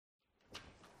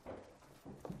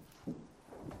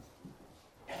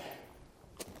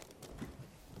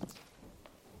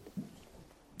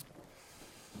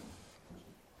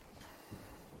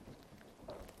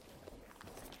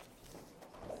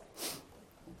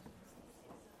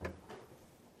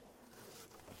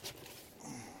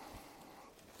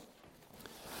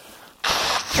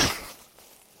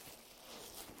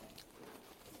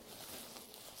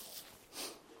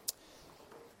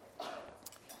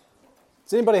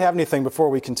Does anybody have anything before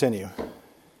we continue?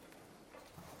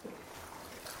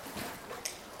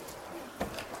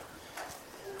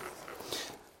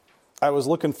 I was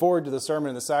looking forward to the sermon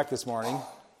in the sack this morning.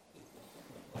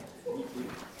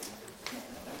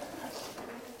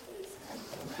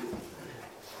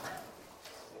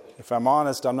 If I'm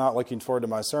honest, I'm not looking forward to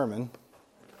my sermon.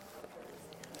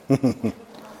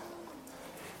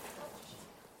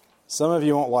 Some of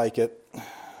you won't like it.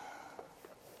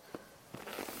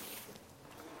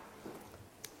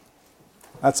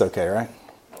 That's okay, right?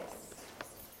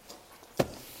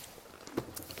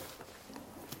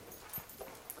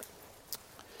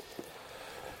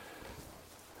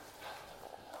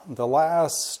 The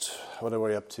last, what are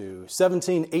we up to?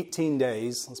 17, 18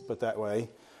 days, let's put it that way.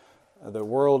 The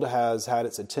world has had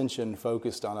its attention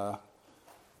focused on a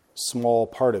small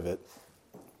part of it.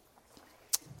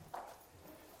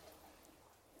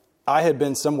 I had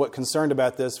been somewhat concerned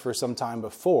about this for some time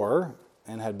before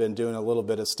and had been doing a little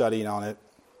bit of studying on it.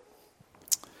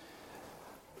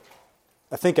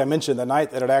 I think I mentioned the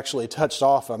night that it actually touched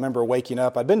off. I remember waking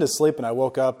up. I'd been to sleep and I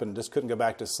woke up and just couldn't go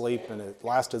back to sleep. And it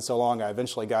lasted so long I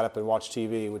eventually got up and watched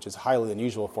TV, which is highly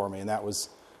unusual for me. And that was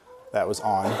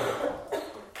on.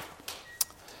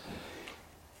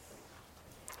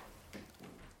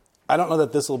 I don't know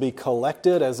that this will be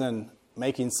collected as in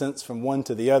making sense from one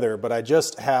to the other, but I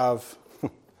just have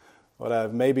what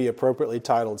I've maybe appropriately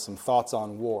titled some thoughts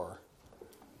on war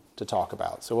to talk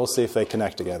about. So we'll see if they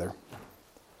connect together.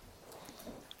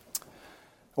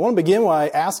 I want to begin by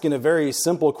asking a very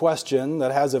simple question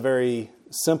that has a very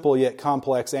simple yet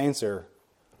complex answer.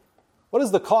 What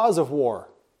is the cause of war?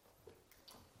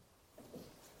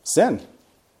 Sin.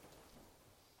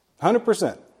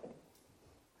 100%.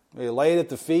 We lay it at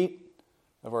the feet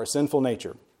of our sinful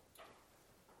nature.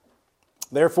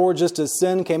 Therefore, just as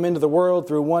sin came into the world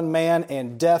through one man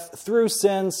and death through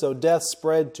sin, so death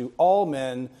spread to all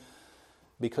men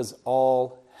because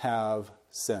all have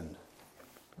sinned.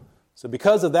 So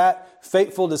because of that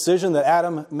fateful decision that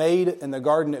Adam made in the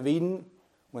Garden of Eden,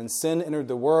 when sin entered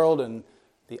the world and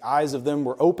the eyes of them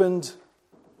were opened,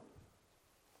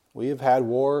 we have had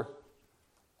war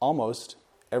almost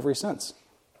ever since.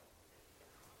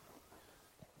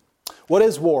 What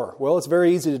is war? Well, it's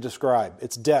very easy to describe.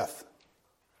 It's death.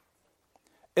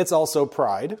 It's also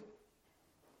pride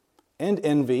and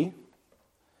envy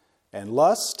and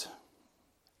lust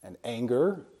and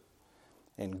anger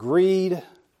and greed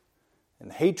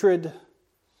and hatred,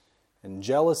 and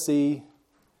jealousy,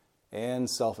 and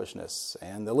selfishness.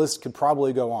 And the list could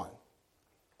probably go on.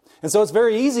 And so it's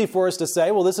very easy for us to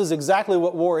say, well, this is exactly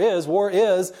what war is. War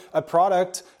is a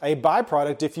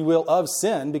byproduct, if you will, of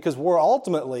sin, because war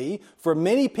ultimately, for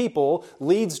many people,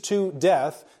 leads to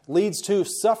death, leads to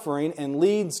suffering, and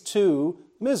leads to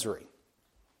misery.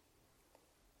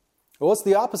 Well, what's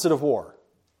the opposite of war?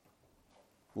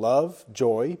 Love,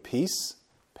 joy, peace,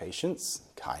 patience,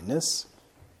 kindness,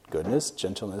 goodness,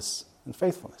 gentleness, and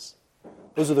faithfulness.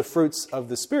 Those are the fruits of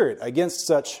the Spirit. Against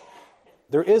such,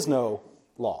 there is no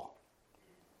law.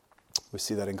 We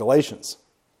see that in Galatians.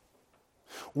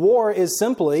 War is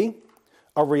simply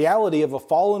a reality of a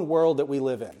fallen world that we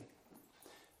live in.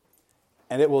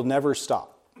 And it will never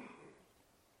stop.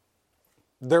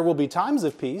 There will be times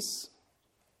of peace,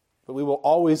 but we will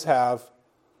always have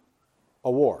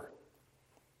a war.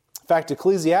 In fact,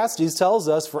 Ecclesiastes tells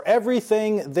us, for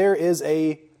everything there is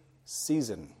a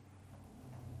season.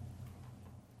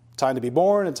 A time to be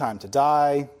born, a time to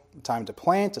die, a time to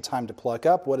plant, a time to pluck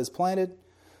up what is planted,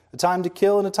 a time to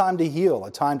kill and a time to heal,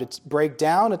 a time to break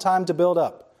down, a time to build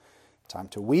up, a time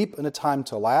to weep and a time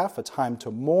to laugh, a time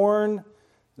to mourn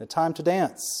and a time to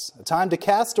dance, a time to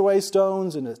cast away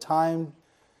stones and a time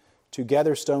to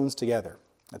gather stones together,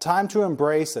 a time to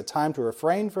embrace, a time to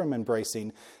refrain from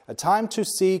embracing, a time to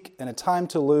seek and a time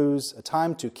to lose, a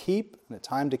time to keep and a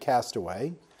time to cast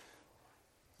away,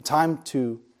 a time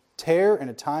to tear and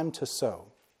a time to sow,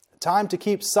 a time to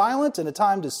keep silent and a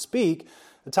time to speak,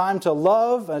 a time to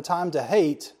love and a time to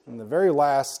hate, and the very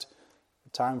last, a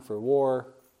time for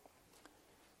war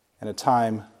and a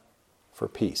time for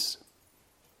peace.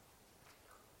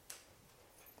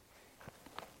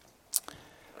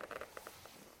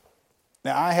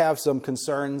 Now, I have some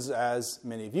concerns, as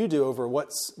many of you do, over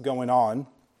what's going on,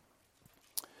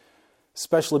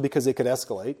 especially because it could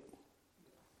escalate.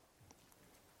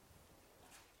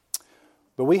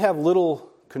 But we have little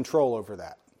control over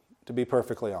that, to be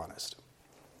perfectly honest.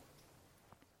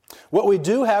 What we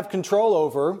do have control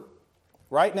over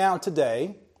right now,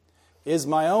 today, is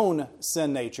my own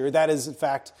sin nature. That is, in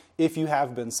fact, if you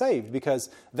have been saved,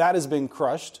 because that has been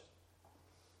crushed.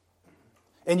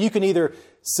 And you can either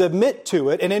submit to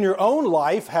it, and in your own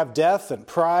life have death and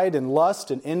pride and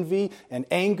lust and envy and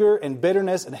anger and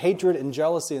bitterness and hatred and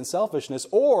jealousy and selfishness.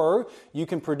 Or you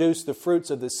can produce the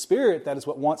fruits of the Spirit. That is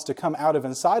what wants to come out of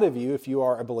inside of you if you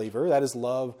are a believer. That is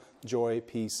love, joy,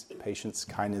 peace, patience,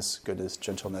 kindness, goodness,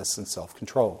 gentleness, and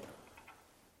self-control.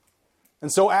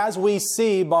 And so as we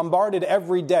see bombarded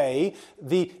every day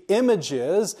the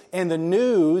images and the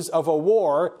news of a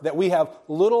war that we have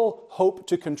little hope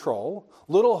to control,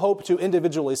 little hope to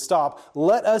individually stop,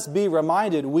 let us be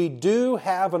reminded we do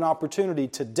have an opportunity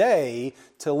today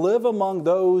to live among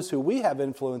those who we have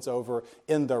influence over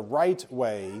in the right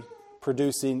way,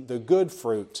 producing the good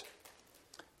fruit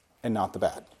and not the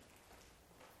bad.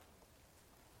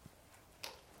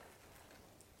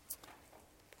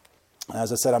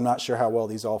 As I said, I'm not sure how well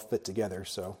these all fit together,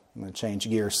 so I'm going to change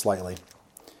gears slightly.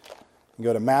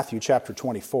 Go to Matthew chapter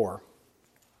 24.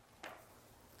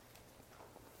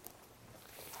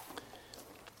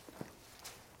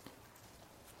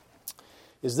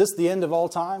 Is this the end of all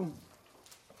time?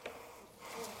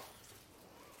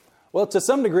 Well, to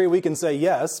some degree we can say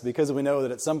yes, because we know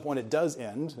that at some point it does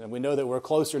end, and we know that we're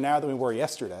closer now than we were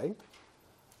yesterday.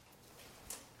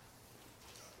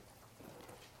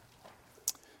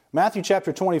 Matthew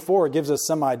chapter 24 gives us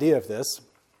some idea of this,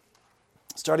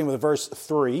 starting with verse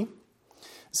 3. It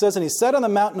says, "And he sat on the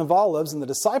mountain of Olives, and the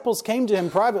disciples came to him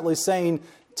privately, saying,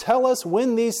 'Tell us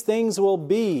when these things will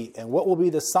be, and what will be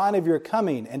the sign of your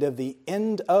coming, and of the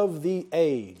end of the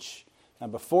age.'" Now,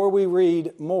 before we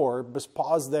read more, just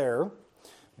pause there.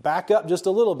 Back up just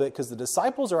a little bit, because the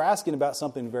disciples are asking about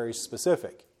something very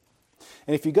specific.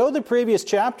 And if you go to the previous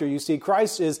chapter, you see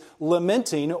Christ is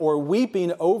lamenting or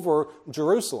weeping over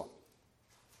Jerusalem.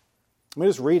 Let me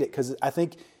just read it, because I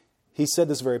think he said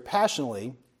this very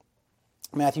passionately.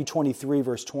 Matthew 23,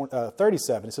 verse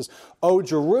 37. It says, "O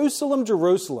Jerusalem,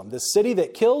 Jerusalem, the city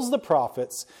that kills the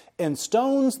prophets and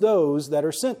stones those that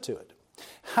are sent to it.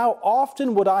 How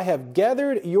often would I have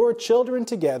gathered your children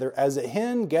together as a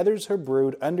hen gathers her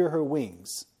brood under her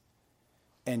wings,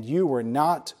 and you were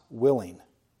not willing.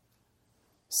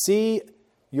 See,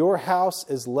 your house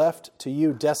is left to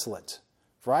you desolate.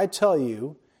 For I tell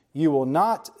you, you will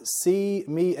not see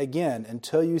me again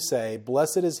until you say,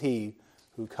 'Blessed is he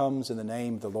who comes in the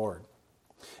name of the Lord.'"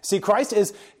 See, Christ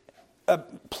is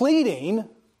pleading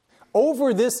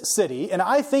over this city, and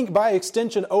I think by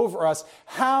extension over us.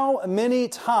 How many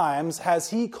times has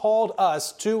he called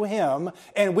us to him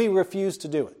and we refuse to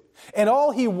do it? And all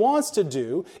he wants to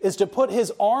do is to put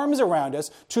his arms around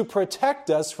us to protect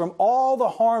us from all the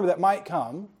harm that might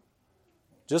come.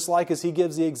 Just like as he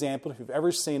gives the example, if you've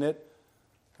ever seen it,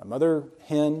 a mother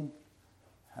hen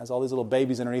has all these little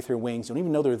babies underneath her wings. You don't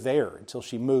even know they're there until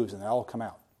she moves and they all come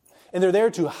out. And they're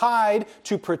there to hide,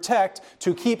 to protect,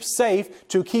 to keep safe,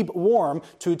 to keep warm,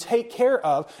 to take care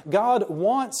of. God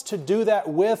wants to do that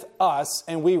with us,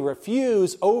 and we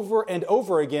refuse over and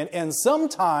over again. And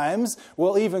sometimes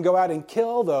we'll even go out and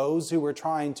kill those who are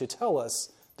trying to tell us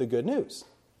the good news.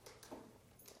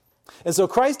 And so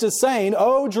Christ is saying,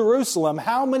 "Oh, Jerusalem,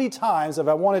 how many times have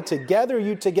I wanted to gather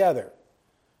you together?"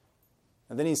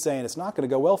 And then he's saying, it's not going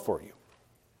to go well for you.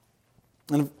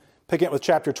 And picking up with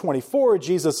chapter 24,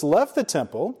 Jesus left the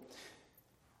temple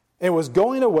and was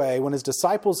going away when his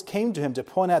disciples came to him to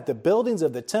point out the buildings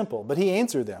of the temple. But he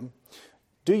answered them,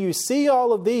 you see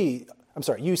all of these,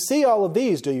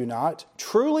 do you not?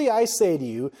 Truly I say to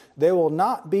you, there will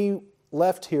not be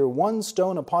left here one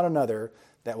stone upon another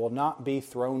that will not be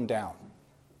thrown down.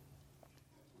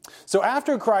 So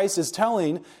after Christ is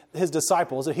telling his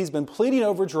disciples that he's been pleading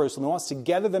over Jerusalem and wants to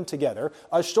gather them together,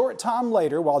 a short time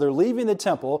later, while they're leaving the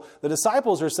temple, the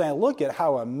disciples are saying, look at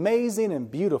how amazing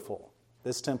and beautiful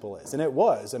this temple is. And it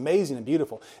was amazing and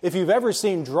beautiful. If you've ever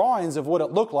seen drawings of what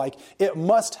it looked like, it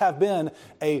must have been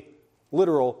a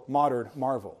literal modern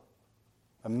marvel.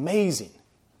 Amazing.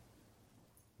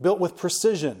 Built with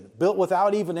precision. Built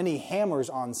without even any hammers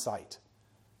on site.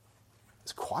 It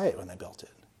was quiet when they built it.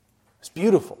 It was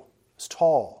beautiful. It was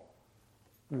tall.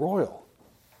 Royal.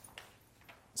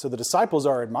 So the disciples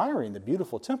are admiring the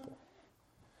beautiful temple.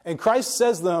 And Christ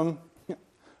says to them,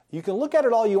 you can look at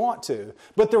it all you want to,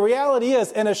 but the reality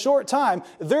is, in a short time,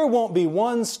 there won't be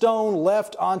one stone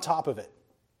left on top of it.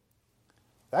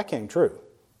 That came true.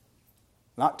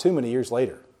 Not too many years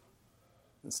later.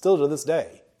 And still to this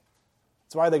day.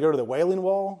 That's why they go to the Wailing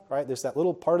Wall, right? There's that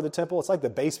little part of the temple. It's like the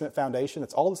basement foundation.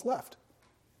 It's all that's left.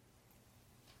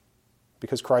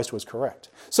 Because Christ was correct.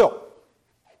 So,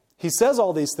 he says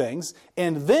all these things,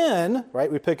 and then,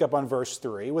 right, we pick up on verse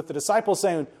 3, with the disciples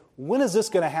saying, when is this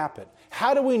going to happen?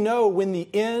 How do we know when the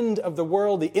end of the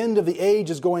world, the end of the age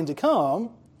is going to come?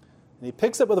 And he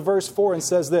picks up with verse 4 and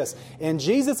says this, "And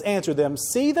Jesus answered them,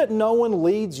 'See that no one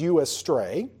leads you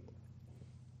astray.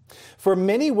 For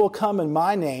many will come in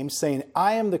my name, saying,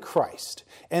 I am the Christ,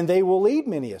 and they will lead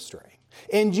many astray.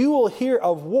 And you will hear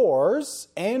of wars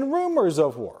and rumors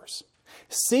of wars.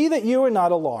 See that you are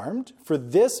not alarmed, for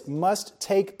this must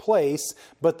take place,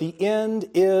 but the end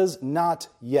is not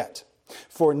yet.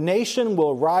 For nation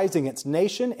will rise against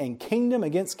nation, and kingdom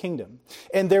against kingdom.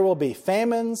 And there will be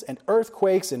famines and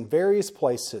earthquakes in various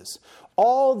places.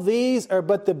 All these are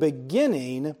but the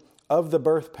beginning of the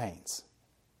birth pains.'"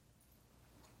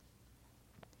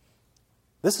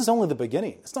 This is only the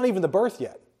beginning. It's not even the birth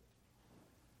yet.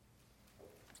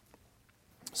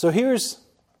 So here's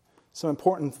some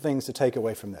important things to take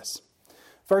away from this.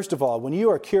 First of all, when you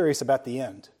are curious about the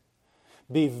end,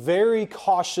 be very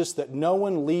cautious that no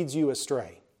one leads you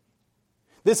astray.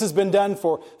 This has been done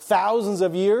for thousands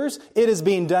of years. It is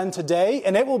being done today,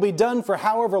 and it will be done for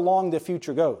however long the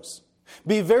future goes.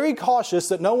 Be very cautious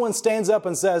that no one stands up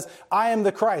and says, "I am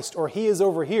the Christ," or "He is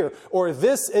over here," or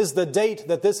 "This is the date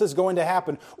that this is going to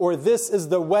happen," or "This is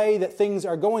the way that things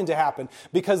are going to happen."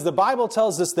 Because the Bible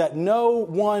tells us that no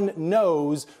one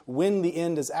knows when the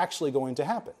end is actually going to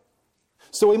happen.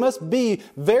 So we must be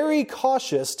very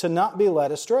cautious to not be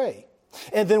led astray.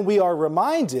 And then we are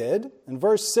reminded, in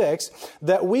verse 6,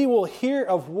 that we will hear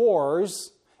of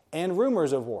wars and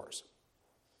rumors of wars.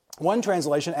 One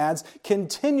translation adds,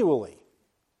 continually.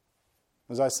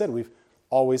 As I said, we've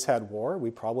always had war.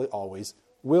 We probably always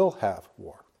will have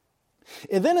war.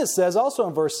 And then it says also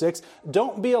in verse 6,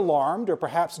 don't be alarmed, or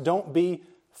perhaps don't be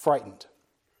frightened.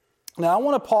 Now, I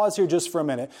want to pause here just for a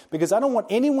minute, because I don't want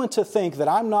anyone to think that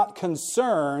I'm not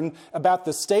concerned about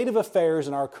the state of affairs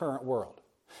in our current world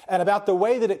and about the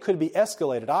way that it could be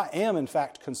escalated. I am, in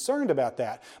fact, concerned about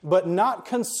that, but not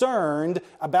concerned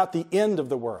about the end of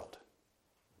the world,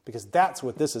 because that's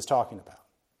what this is talking about.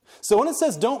 So when it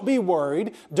says don't be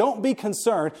worried, don't be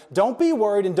concerned, don't be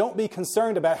worried and don't be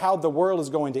concerned about how the world is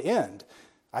going to end,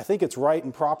 I think it's right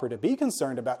and proper to be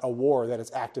concerned about a war that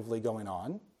is actively going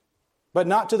on, but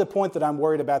not to the point that I'm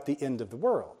worried about the end of the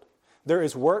world. There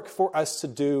is work for us to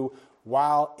do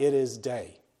while it is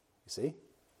day. You see?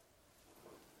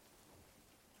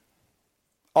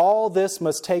 All this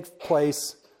must take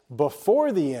place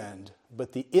before the end,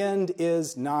 but the end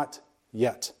is not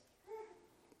yet.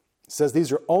 It says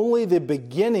these are only the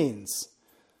beginnings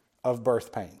of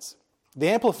birth pains. The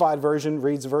Amplified Version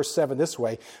reads verse 7 this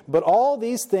way, "But all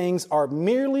these things are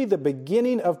merely the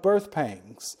beginning of birth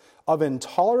pangs, of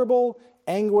intolerable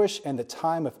anguish and the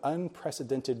time of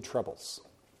unprecedented troubles."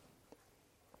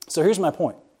 So here's my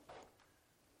point.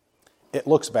 It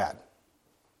looks bad.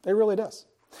 It really does.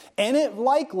 And it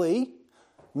likely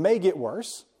may get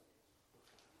worse,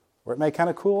 or it may kind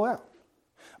of cool out.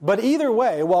 But either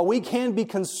way, while we can be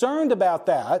concerned about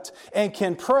that and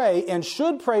can pray and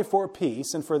should pray for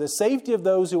peace and for the safety of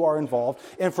those who are involved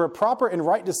and for proper and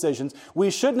right decisions, we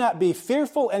should not be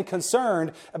fearful and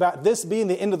concerned about this being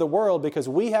the end of the world, because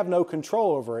we have no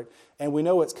control over it and we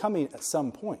know it's coming at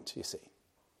some point, you see.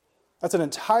 That's an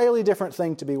entirely different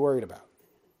thing to be worried about.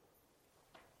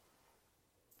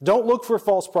 Don't look for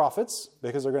false prophets,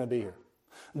 because they're going to be here.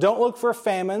 Don't look for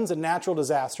famines and natural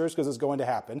disasters, because it's going to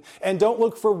happen. And don't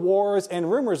look for wars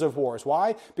and rumors of wars.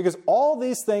 Why? Because all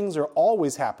these things are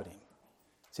always happening.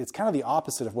 See, it's kind of the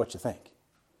opposite of what you think.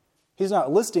 He's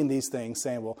not listing these things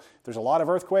saying, well, there's a lot of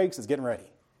earthquakes, it's getting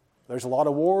ready. There's a lot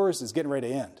of wars, it's getting ready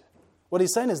to end. What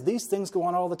he's saying is these things go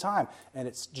on all the time, and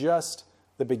it's just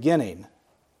the beginning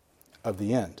of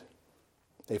the end.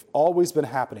 They've always been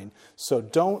happening, so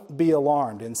don't be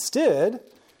alarmed. Instead,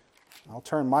 I'll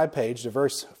turn my page to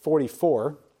verse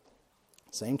 44,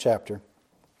 same chapter.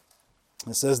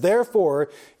 It says, "Therefore,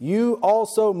 you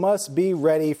also must be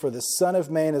ready, for the Son of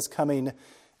Man is coming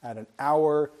at an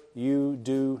hour you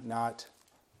do not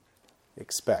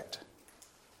expect."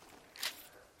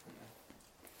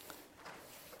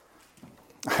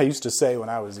 I used to say when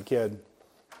I was a kid,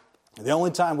 the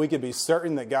only time we could be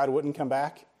certain that God wouldn't come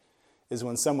back is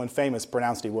when someone famous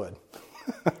pronounced he would,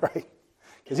 right?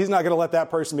 Because he's not going to let that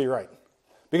person be right,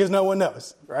 because no one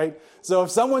knows, right? So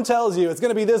if someone tells you it's going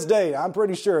to be this date, I'm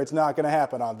pretty sure it's not going to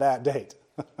happen on that date.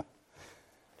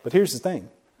 But here's the thing.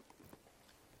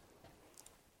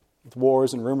 With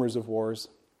wars and rumors of wars,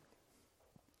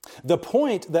 the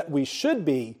point that we should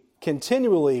be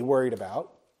continually worried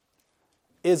about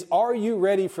is, are you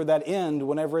ready for that end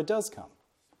whenever it does come?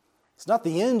 It's not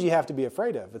the end you have to be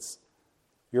afraid of. It's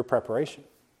your preparation.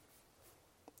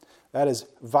 That is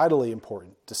vitally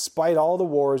important. Despite all the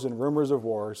wars and rumors of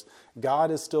wars,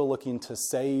 God is still looking to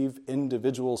save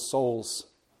individual souls,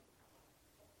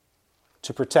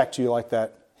 to protect you like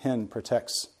that hen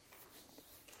protects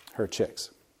her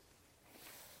chicks.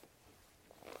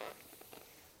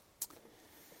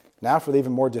 Now for the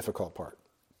even more difficult part.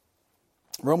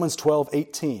 Romans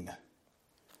 12:18.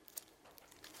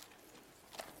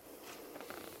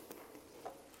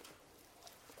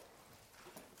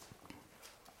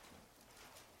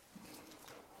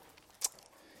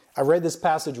 I read this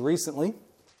passage recently.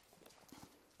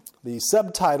 The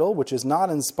subtitle, which is not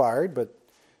inspired, but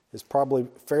is probably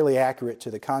fairly accurate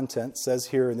to the content, says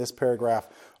here in this paragraph,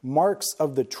 Marks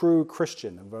of the True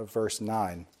Christian, above verse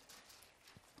 9.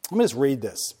 Let me just read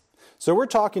this. So we're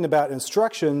talking about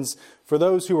instructions for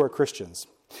those who are Christians.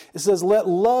 It says, let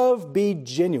love be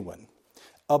genuine.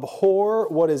 Abhor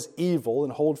what is evil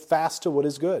and hold fast to what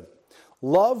is good.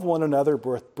 Love one another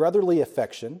with brotherly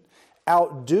affection.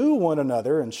 Outdo one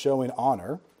another in showing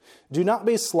honor. Do not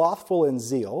be slothful in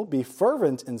zeal. Be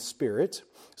fervent in spirit.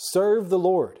 Serve the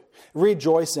Lord.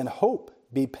 Rejoice in hope.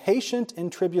 Be patient in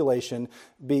tribulation.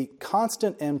 Be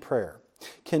constant in prayer.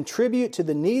 Contribute to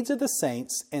the needs of the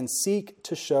saints and seek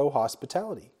to show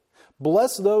hospitality.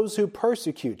 Bless those who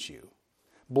persecute you.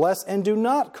 Bless and do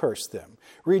not curse them.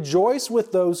 Rejoice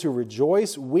with those who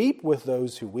rejoice. Weep with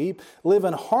those who weep. Live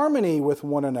in harmony with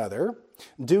one another.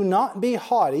 Do not be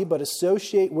haughty, but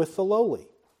associate with the lowly.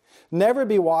 Never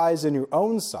be wise in your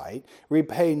own sight.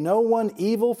 Repay no one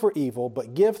evil for evil,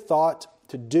 but give thought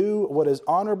to do what is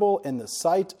honorable in the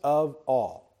sight of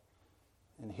all.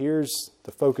 And here's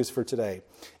the focus for today.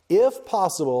 If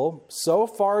possible, so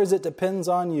far as it depends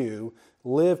on you,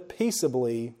 live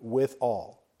peaceably with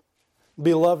all.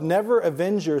 Beloved, never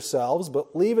avenge yourselves,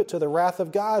 but leave it to the wrath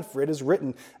of God, for it is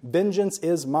written, vengeance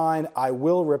is mine, I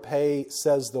will repay,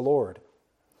 says the Lord.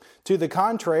 To the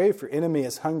contrary, if your enemy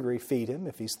is hungry, feed him.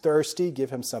 If he's thirsty,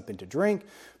 give him something to drink.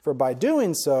 For by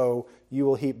doing so, you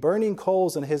will heap burning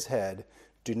coals on his head.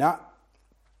 Do not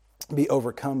be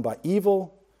overcome by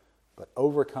evil, but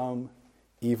overcome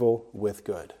evil with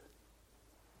good.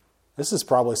 This is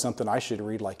probably something I should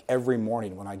read like every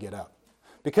morning when I get up.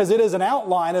 Because it is an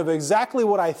outline of exactly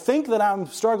what I think that I'm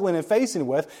struggling and facing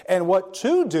with, and what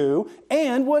to do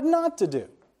and what not to do.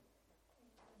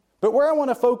 But where I want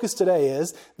to focus today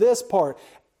is this part.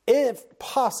 If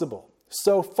possible,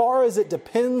 so far as it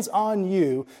depends on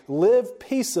you, live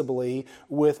peaceably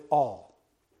with all.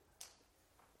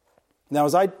 Now,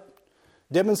 as I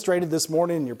demonstrated this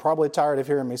morning, and you're probably tired of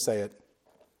hearing me say it,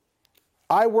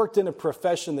 I worked in a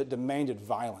profession that demanded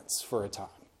violence for a time.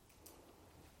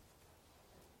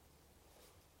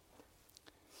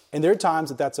 And there are times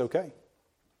that that's okay.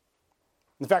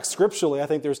 In fact, scripturally, I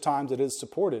think there's times that it is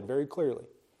supported very clearly.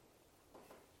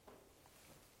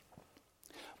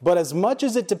 But as much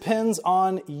as it depends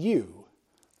on you,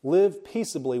 live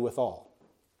peaceably with all.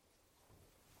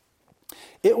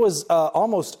 It was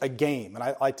almost a game, and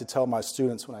I like to tell my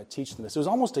students when I teach them this, it was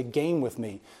almost a game with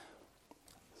me.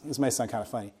 This may sound kind of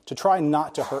funny, to try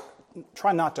not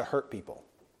to hurt people.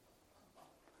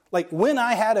 Like when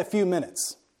I had a few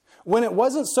minutes, when it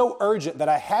wasn't so urgent that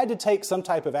I had to take some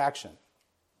type of action,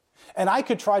 and I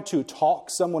could try to talk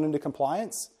someone into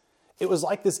compliance, it was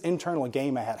like this internal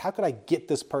game I had. How could I get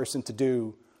this person to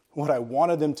do what I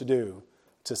wanted them to do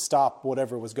to stop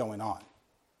whatever was going on?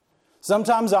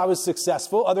 Sometimes I was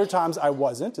successful, other times I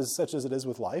wasn't, such as it is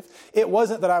with life. It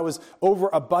wasn't that I was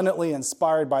overabundantly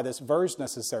inspired by this verse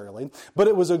necessarily, but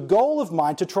it was a goal of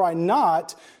mine to try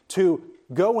not to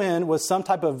go in with some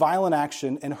type of violent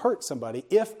action and hurt somebody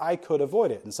if I could avoid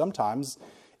it. And sometimes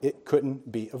it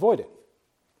couldn't be avoided.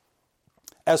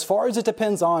 As far as it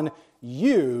depends on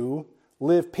you,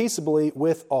 live peaceably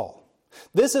with all.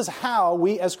 This is how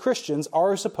we as Christians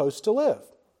are supposed to live.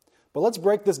 But let's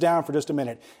break this down for just a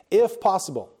minute. If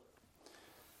possible,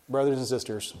 brothers and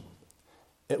sisters,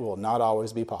 it will not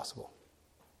always be possible.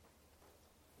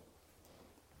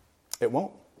 It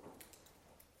won't.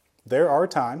 There are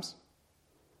times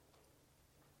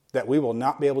that we will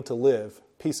not be able to live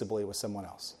peaceably with someone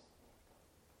else.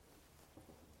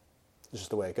 It's just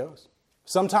the way it goes.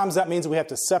 Sometimes that means we have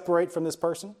to separate from this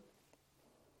person.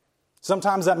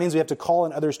 Sometimes that means we have to call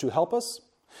on others to help us.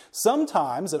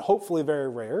 Sometimes, and hopefully very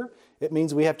rare, it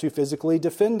means we have to physically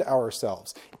defend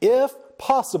ourselves. If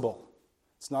possible.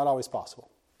 It's not always possible.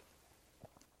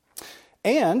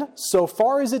 And so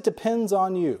far as it depends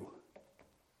on you,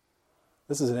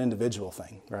 this is an individual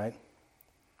thing, right?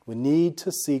 We need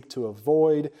to seek to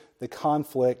avoid the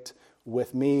conflict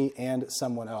with me and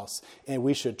someone else. And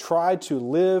we should try to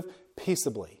live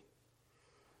peaceably.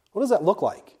 What does that look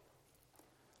like?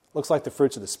 Looks like the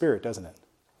fruits of the Spirit, doesn't it?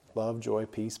 Love, joy,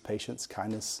 peace, patience,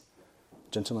 kindness,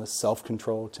 gentleness,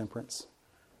 self-control, temperance.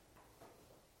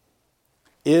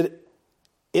 If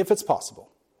it's possible,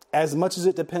 as much as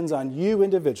it depends on you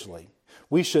individually,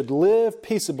 we should live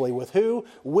peaceably with who?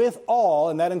 With all,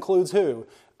 and that includes who?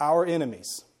 Our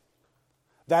enemies.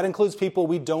 That includes people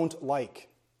we don't like.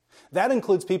 That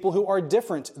includes people who are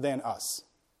different than us.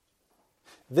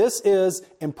 This is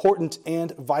important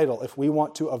and vital if we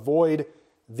want to avoid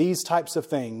these types of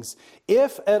things,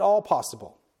 if at all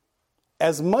possible.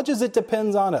 As much as it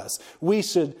depends on us, we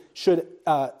should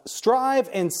strive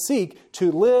and seek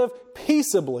to live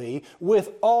peaceably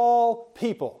with all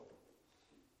people.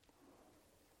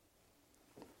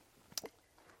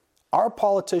 Our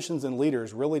politicians and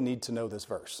leaders really need to know this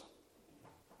verse.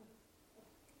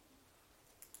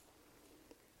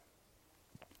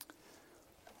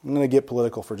 I'm going to get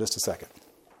political for just a second.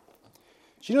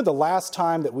 Do you know the last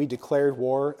time that we declared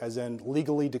war, as in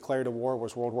legally declared a war,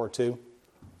 was World War II?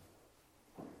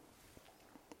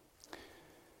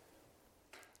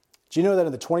 Do you know that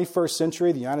in the 21st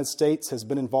century, the United States has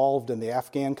been involved in the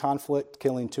Afghan conflict,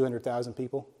 killing 200,000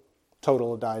 people?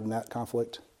 Total have died in that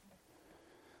conflict.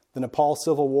 The Nepal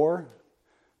Civil War,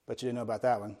 but you didn't know about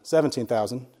that one,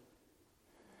 17,000.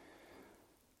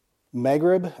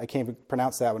 Maghreb, I can't even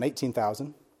pronounce that one,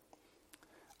 18,000.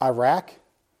 Iraq,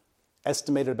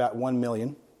 estimated about 1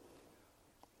 million.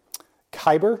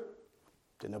 Khyber,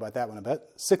 didn't know about that one, I bet,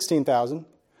 16,000.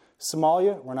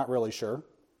 Somalia, we're not really sure.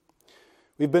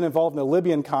 We've been involved in the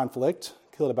Libyan conflict,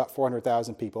 killed about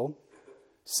 400,000 people.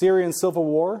 Syrian civil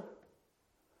war,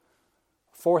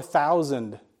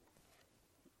 4,000,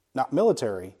 not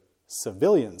military,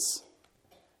 civilians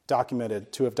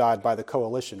documented to have died by the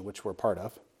coalition, which we're part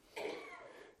of.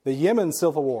 The Yemen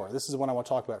civil war, this is the one I want to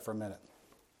talk about for a minute.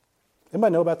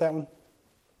 Anybody know about that one?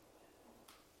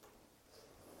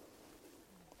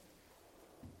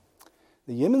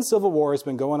 The Yemen civil war has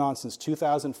been going on since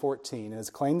 2014 and has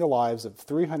claimed the lives of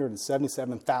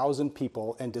 377,000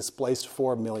 people and displaced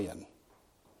 4 million.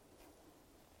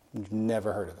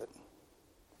 Never heard of it.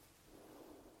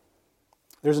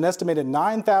 There's an estimated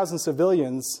 9,000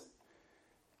 civilians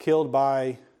killed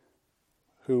by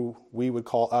who we would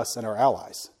call us and our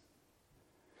allies.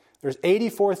 There's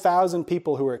 84,000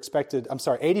 people who are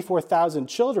 84,000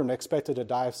 children expected to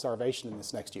die of starvation in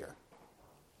this next year.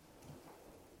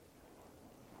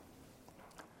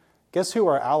 Guess who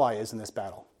our ally is in this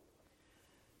battle?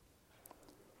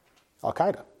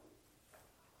 Al-Qaeda.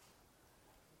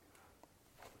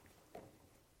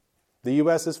 The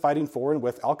U.S. is fighting for and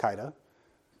with Al-Qaeda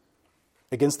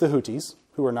against the Houthis,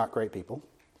 who are not great people.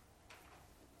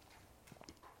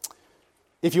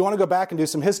 If you want to go back and do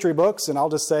some history books, and I'll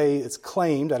just say it's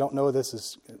claimed, I don't know if this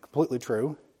is completely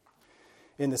true.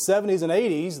 In the 70s and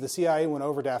 80s, the CIA went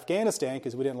over to Afghanistan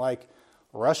because we didn't like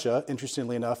Russia,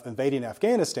 interestingly enough, invading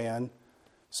Afghanistan.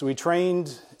 So we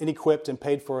trained and equipped and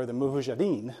paid for the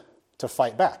Mujahideen to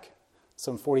fight back,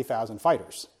 some 40,000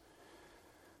 fighters.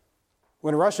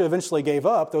 When Russia eventually gave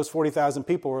up, those 40,000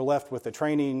 people were left with the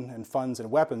training and funds and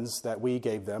weapons that we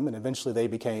gave them, and eventually they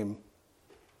became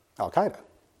Al-Qaeda.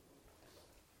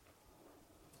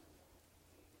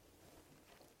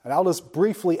 And I'll just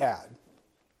briefly add,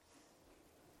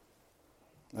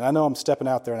 and I know I'm stepping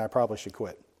out there and I probably should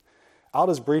quit. I'll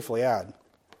just briefly add,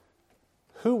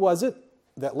 who was it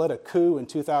that led a coup in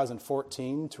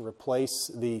 2014 to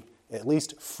replace the at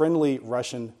least friendly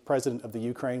Russian president of the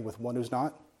Ukraine with one who's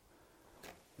not?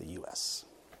 The U.S.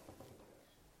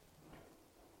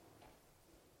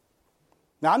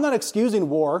 Now, I'm not excusing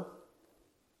war.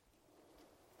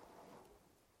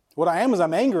 What I am is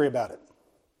I'm angry about it.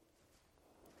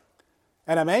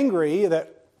 And I'm angry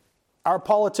that our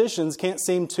politicians can't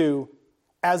seem to,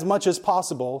 as much as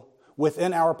possible,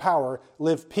 within our power,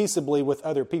 live peaceably with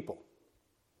other people.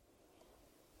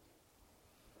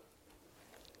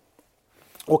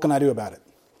 What can I do about it?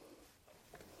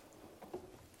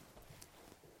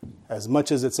 As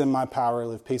much as it's in my power,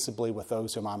 live peaceably with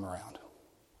those whom I'm around.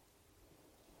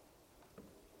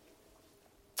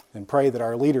 And pray that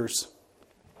our leaders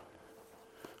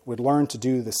would learn to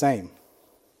do the same.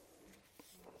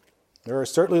 There are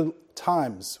certainly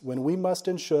times when we must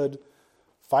and should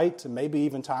fight, and maybe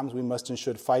even times we must and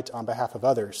should fight on behalf of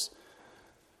others.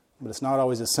 But it's not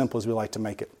always as simple as we like to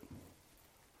make it.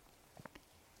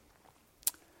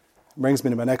 Brings me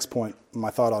to my next point,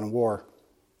 my thought on war.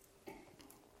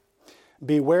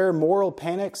 Beware moral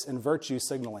panics and virtue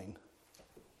signaling.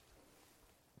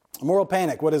 Moral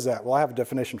panic, what is that? Well, I have a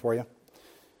definition for you.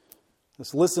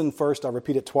 Let's listen first. I'll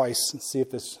repeat it twice and see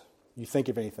if you think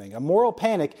of anything. A moral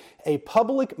panic, a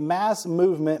public mass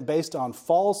movement based on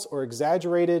false or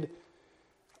exaggerated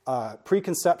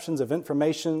preconceptions of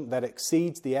information that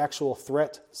exceeds the actual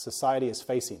threat society is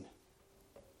facing.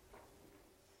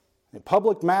 A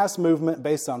public mass movement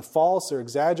based on false or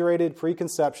exaggerated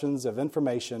preconceptions of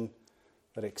information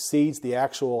that exceeds the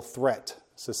actual threat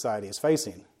society is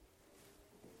facing.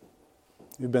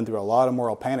 We've been through a lot of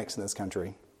moral panics in this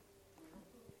country.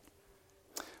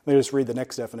 Let me just read the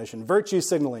next definition. Virtue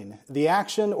signaling, the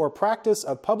action or practice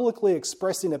of publicly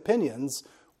expressing opinions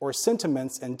or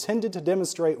sentiments intended to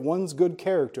demonstrate one's good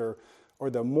character or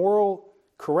the moral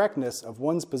correctness of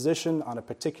one's position on a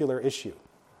particular issue.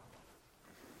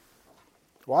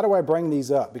 Why do I bring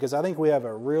these up? Because I think we have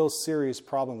a real serious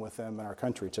problem with them in our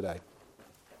country today.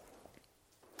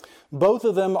 Both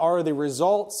of them are the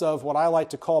results of what I like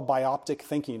to call bioptic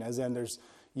thinking, as in there's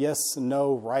yes,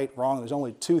 no, right, wrong. There's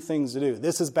only two things to do.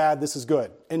 This is bad, this is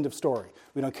good. End of story.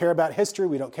 We don't care about history.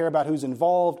 We don't care about who's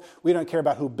involved. We don't care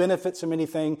about who benefits from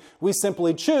anything. We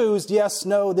simply choose yes,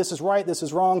 no, this is right, this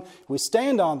is wrong. We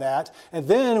stand on that. And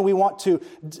then we want to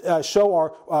show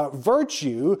our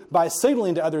virtue by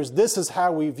signaling to others this is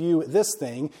how we view this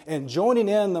thing and joining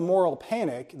in the moral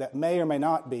panic that may or may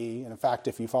not be, and in fact,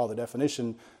 if you follow the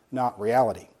definition, not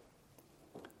reality.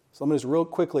 So let me just real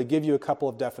quickly give you a couple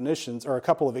of definitions or a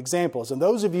couple of examples. And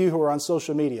those of you who are on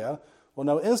social media will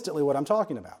know instantly what I'm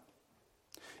talking about.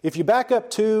 If you back up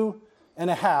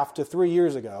 2.5 to 3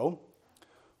 years ago,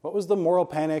 what was the moral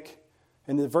panic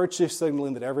and the virtue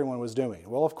signaling that everyone was doing?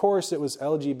 Well, of course, it was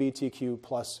LGBTQ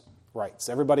plus rights.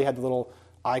 Everybody had the little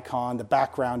icon, the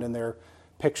background in their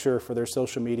picture for their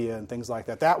social media and things like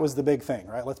that. That was the big thing,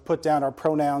 right? Let's put down our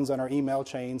pronouns on our email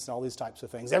chains and all these types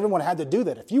of things. Everyone had to do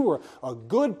that. If you were a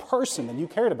good person and you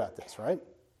cared about this, right?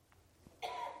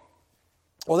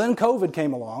 Well, then COVID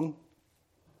came along.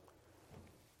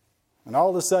 And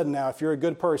all of a sudden now, if you're a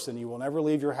good person, you will never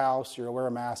leave your house, you'll wear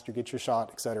a mask, you get your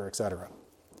shot, et cetera, et cetera.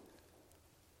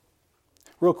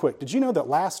 Real quick, did you know that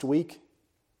last week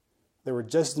there were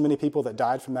just as many people that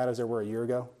died from that as there were a year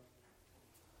ago?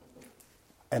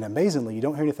 And amazingly, you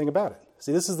don't hear anything about it.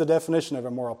 See, this is the definition of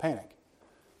a moral panic.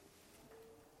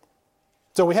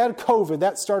 So we had COVID,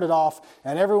 that started off,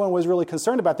 and everyone was really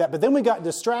concerned about that. But then we got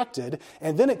distracted,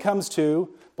 and then it comes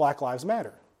to Black Lives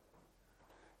Matter.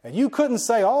 And you couldn't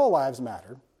say all lives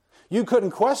matter. You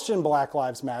couldn't question Black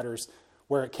Lives Matters,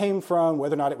 where it came from,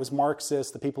 whether or not it was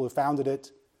Marxist, the people who founded it.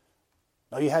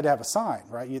 No, you had to have a sign,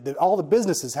 right? All the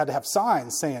businesses had to have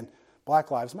signs saying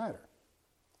Black Lives Matter.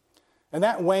 And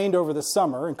that waned over the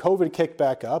summer, and COVID kicked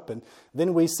back up. And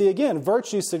then we see, again,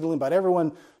 virtue signaling by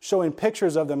everyone showing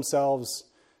pictures of themselves,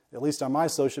 at least on my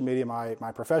social media,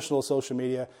 my professional social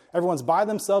media. Everyone's by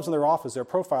themselves in their office, their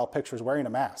profile pictures wearing a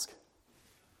mask.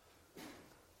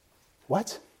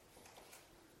 What?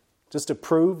 Just to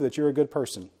prove that you're a good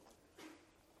person.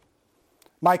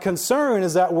 My concern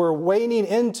is that we're wading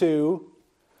into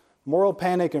moral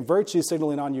panic and virtue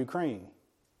signaling on Ukraine.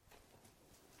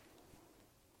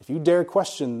 If you dare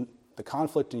question the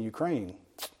conflict in Ukraine,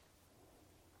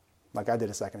 like I did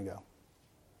a second ago,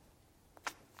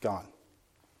 gone.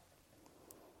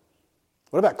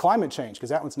 What about climate change?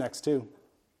 Because that one's next too.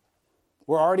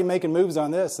 We're already making moves on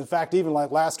this. In fact, even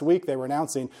like last week, they were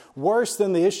announcing worse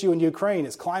than the issue in Ukraine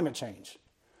is climate change.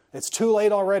 It's too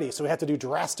late already, so we have to do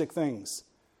drastic things.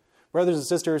 Brothers and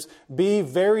sisters, be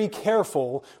very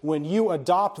careful when you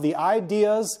adopt the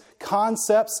ideas,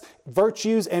 concepts,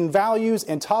 virtues, and values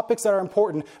and topics that are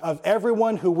important of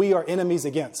everyone who we are enemies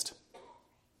against.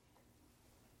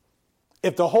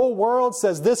 If the whole world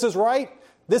says this is right,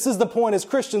 this is the point as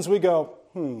Christians, we go,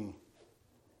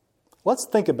 let's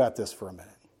think about this for a minute.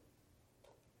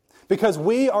 Because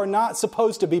we are not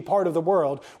supposed to be part of the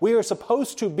world. We are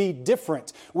supposed to be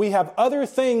different. We have other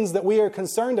things that we are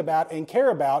concerned about and care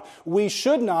about. We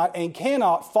should not and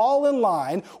cannot fall in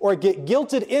line or get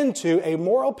guilted into a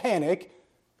moral panic,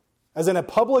 as in a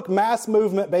public mass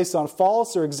movement based on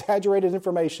false or exaggerated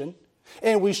information.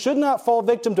 And we should not fall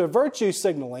victim to virtue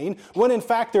signaling when in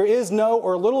fact there is no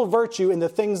or little virtue in the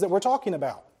things that we're talking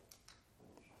about.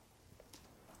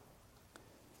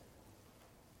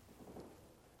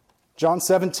 John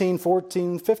 17,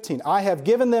 14, 15. I have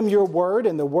given them your word,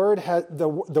 and the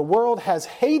world has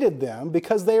hated them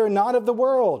because they are not of the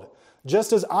world,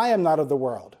 just as I am not of the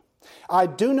world. I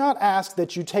do not ask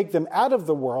that you take them out of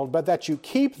the world, but that you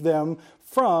keep them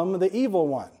from the evil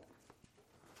one.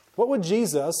 What would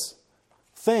Jesus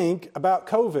think about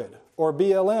COVID or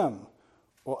BLM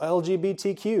or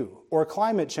LGBTQ or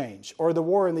climate change or the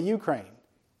war in the Ukraine?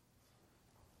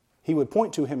 He would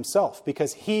point to himself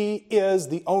because he is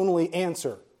the only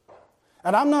answer.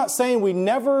 And I'm not saying we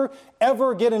never,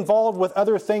 ever get involved with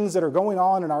other things that are going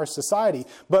on in our society.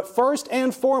 But first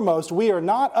and foremost, we are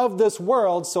not of this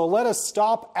world, so let us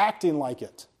stop acting like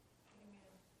it.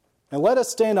 And let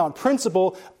us stand on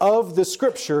principle of the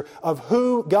Scripture of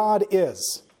who God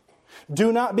is.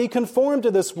 Do not be conformed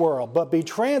to this world, but be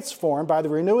transformed by the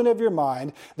renewing of your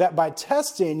mind, that by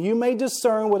testing you may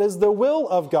discern what is the will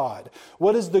of God,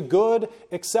 what is the good,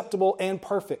 acceptable, and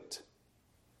perfect.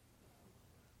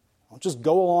 Don't just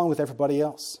go along with everybody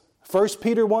else. 1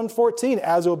 Peter 1:14,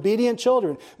 as obedient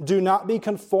children, do not be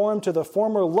conformed to the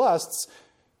former lusts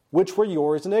which were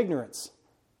yours in ignorance.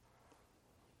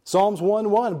 Psalms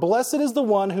 1:1, blessed is the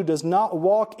one who does not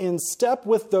walk in step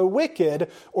with the wicked,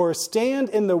 or stand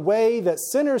in the way that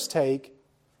sinners take,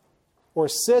 or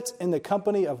sit in the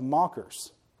company of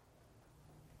mockers.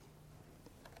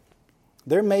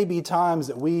 There may be times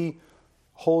that we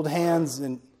hold hands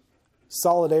in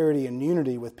solidarity and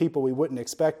unity with people we wouldn't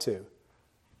expect to.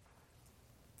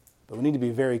 But we need to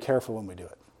be very careful when we do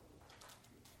it.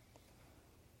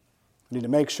 We need to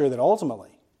make sure that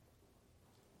ultimately,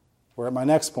 we're at my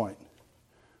next point,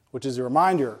 which is a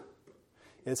reminder,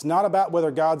 it's not about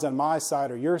whether God's on my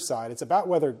side or your side. It's about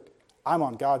whether I'm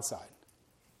on God's side.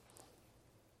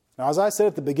 Now, as I said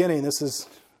at the beginning,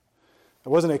 I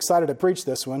wasn't excited to preach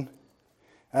this one.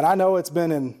 And I know it's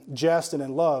been in jest and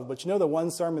in love, but you know the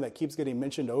one sermon that keeps getting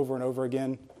mentioned over and over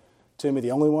again to me,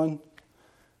 the only one?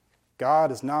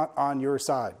 God is not on your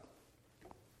side.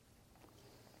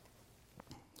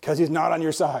 Because He's not on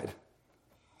your side.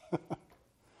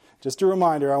 Just a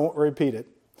reminder, I won't repeat it.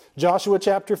 Joshua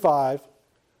chapter 5.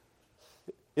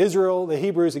 Israel, the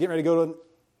Hebrews, are getting ready to go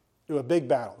to a big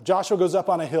battle. Joshua goes up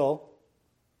on a hill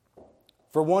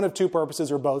for one of two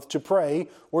purposes or both, to pray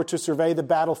or to survey the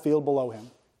battlefield below him.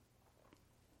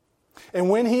 And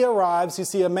when he arrives, you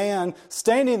see a man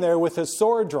standing there with his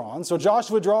sword drawn. So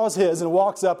Joshua draws his and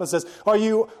walks up and says, are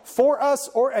you for us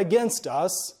or against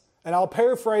us? And I'll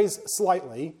paraphrase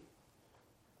slightly.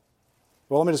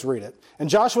 Well, let me just read it. And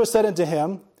Joshua said unto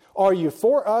him, are you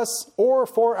for us or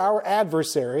for our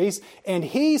adversaries? And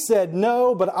he said,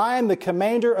 no, but I am the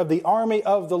commander of the army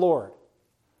of the Lord.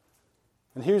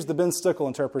 And here's the Ben Stickle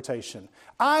interpretation.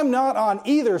 I'm not on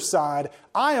either side.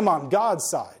 I am on God's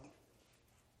side.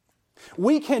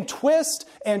 We can twist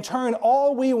and turn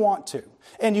all we want to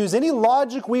and use any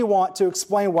logic we want to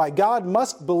explain why God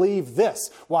must believe this,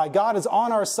 why God is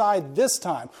on our side this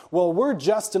time. Well, we're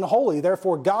just and holy,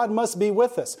 therefore God must be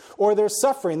with us. Or there's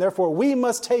suffering, therefore we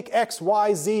must take X,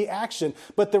 Y, Z action.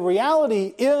 But the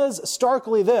reality is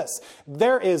starkly this.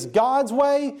 There is God's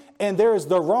way and there is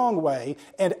the wrong way.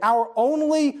 And our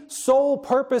only sole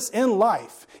purpose in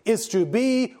life is to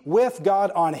be with God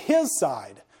on His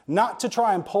side, not to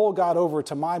try and pull God over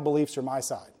to my beliefs or my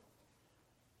side.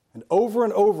 And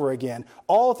over again,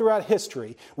 all throughout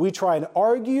history, we try and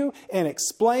argue and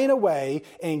explain away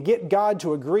and get God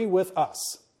to agree with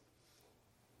us.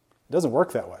 It doesn't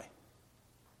work that way.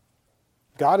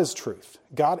 God is truth.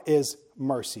 God is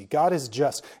mercy. God is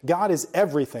just. God is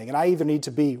everything. And I either need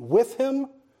to be with Him,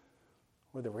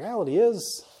 or the reality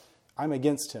is I'm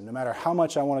against Him, no matter how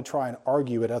much I want to try and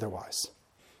argue it otherwise.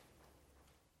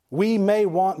 We may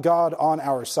want God on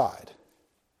our side,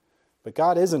 but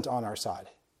God isn't on our side.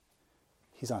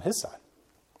 He's on His side,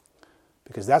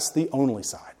 because that's the only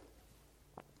side.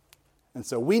 And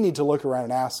so we need to look around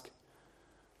and ask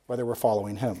whether we're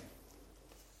following Him.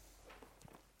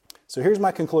 So here's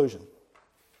my conclusion.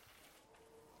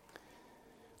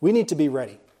 We need to be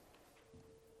ready.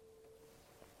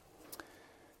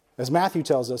 As Matthew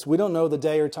tells us, we don't know the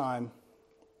day or time.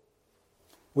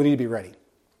 We need to be ready.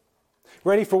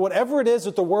 Ready for whatever it is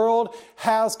that the world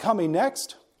has coming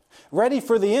next. Ready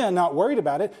for the end, not worried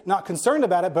about it, not concerned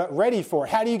about it, but ready for it.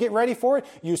 How do you get ready for it?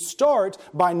 You start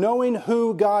by knowing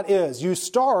who God is. You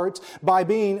start by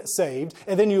being saved,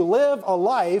 and then you live a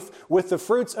life with the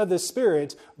fruits of the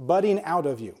Spirit budding out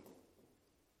of you.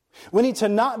 We need to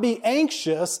not be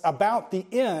anxious about the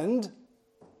end.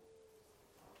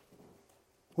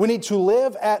 We need to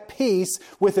live at peace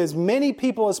with as many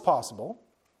people as possible.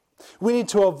 We need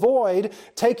to avoid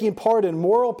taking part in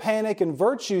moral panic and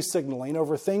virtue signaling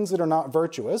over things that are not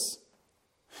virtuous.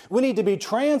 We need to be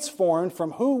transformed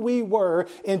from who we were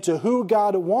into who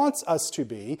God wants us to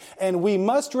be. And we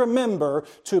must remember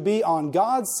to be on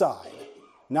God's side,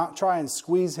 not try and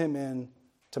squeeze Him in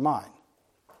to mine.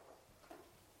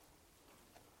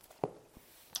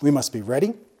 We must be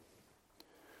ready.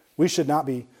 We should not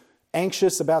be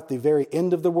anxious about the very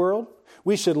end of the world.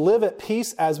 We should live at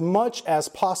peace as much as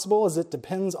possible as it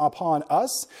depends upon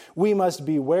us. We must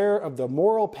beware of the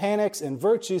moral panics and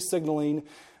virtue signaling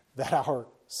that our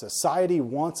society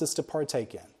wants us to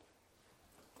partake in.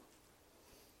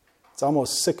 It's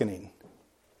almost sickening.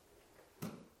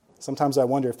 Sometimes I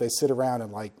wonder if they sit around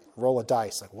and roll a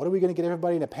dice. What are we going to get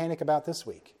everybody in a panic about this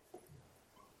week?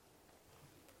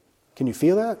 Can you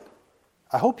feel that?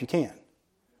 I hope you can.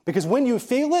 Because when you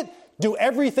feel it, do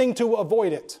everything to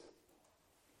avoid it.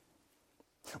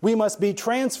 We must be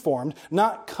transformed,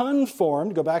 not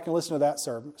conformed. Go back and listen to that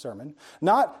sermon.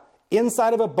 Not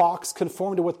inside of a box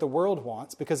conformed to what the world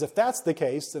wants. Because if that's the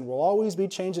case, then we'll always be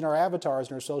changing our avatars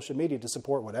and our social media to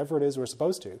support whatever it is we're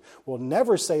supposed to. We'll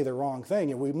never say the wrong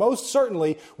thing. And we most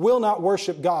certainly will not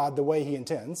worship God the way He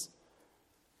intends.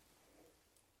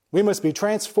 We must be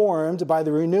transformed by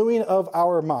the renewing of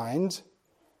our mind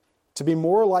to be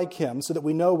more like Him so that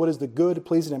we know what is the good,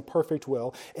 pleasing, and perfect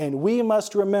will. And we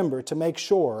must remember to make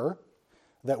sure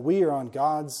that we are on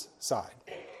God's side.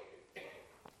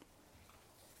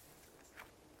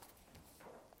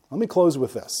 Let me close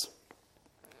with this.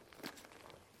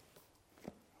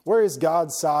 Where is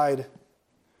God's side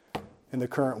in the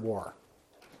current war?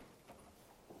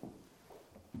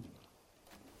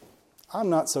 I'm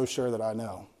not so sure that I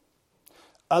know.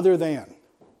 Other than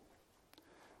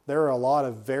there are a lot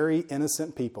of very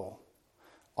innocent people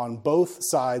on both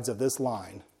sides of this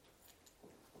line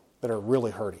that are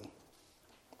really hurting.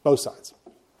 Both sides.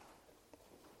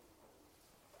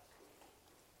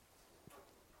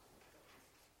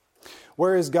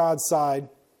 Where is God's side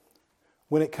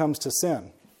when it comes to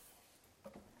sin?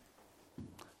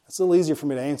 That's a little easier for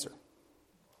me to answer.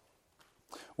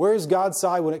 Where is God's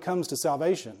side when it comes to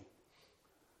salvation?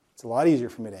 It's a lot easier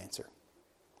for me to answer.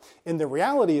 And the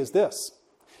reality is this.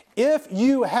 If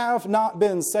you have not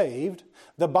been saved,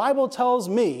 the Bible tells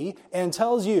me and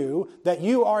tells you that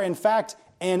you are in fact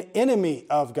an enemy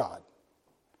of God.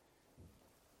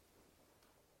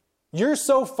 You're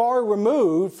so far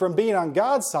removed from being on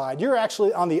God's side, you're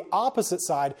actually on the opposite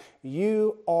side.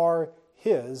 You are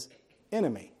His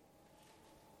enemy.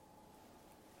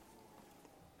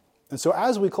 And so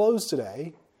as we close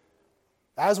today,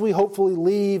 as we hopefully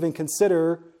leave and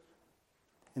consider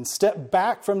and step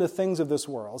back from the things of this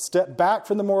world, step back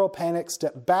from the moral panic,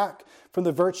 step back from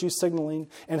the virtue signaling,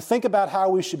 and think about how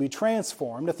we should be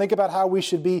transformed, to think about how we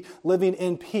should be living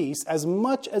in peace as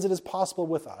much as it is possible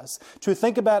with us, to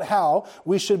think about how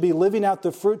we should be living out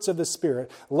the fruits of the Spirit,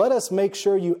 let us make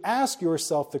sure you ask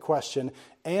yourself the question,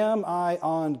 am I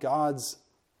on God's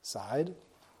side?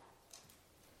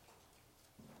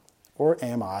 Or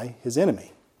am I His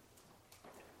enemy?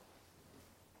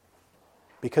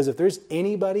 Because if there's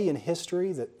anybody in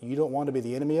history that you don't want to be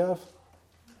the enemy of,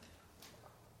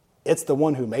 it's the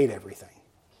one who made everything.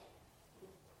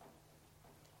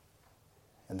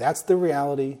 And that's the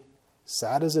reality,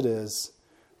 sad as it is,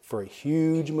 for a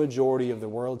huge majority of the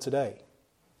world today.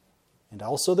 And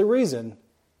also the reason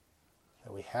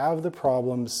that we have the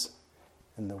problems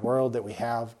in the world that we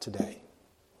have today.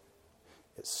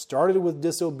 It started with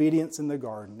disobedience in the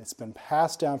garden. It's been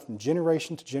passed down from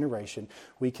generation to generation.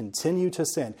 We continue to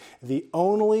sin. The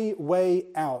only way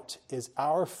out is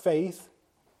our faith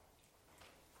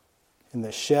in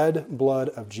the shed blood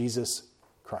of Jesus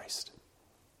Christ.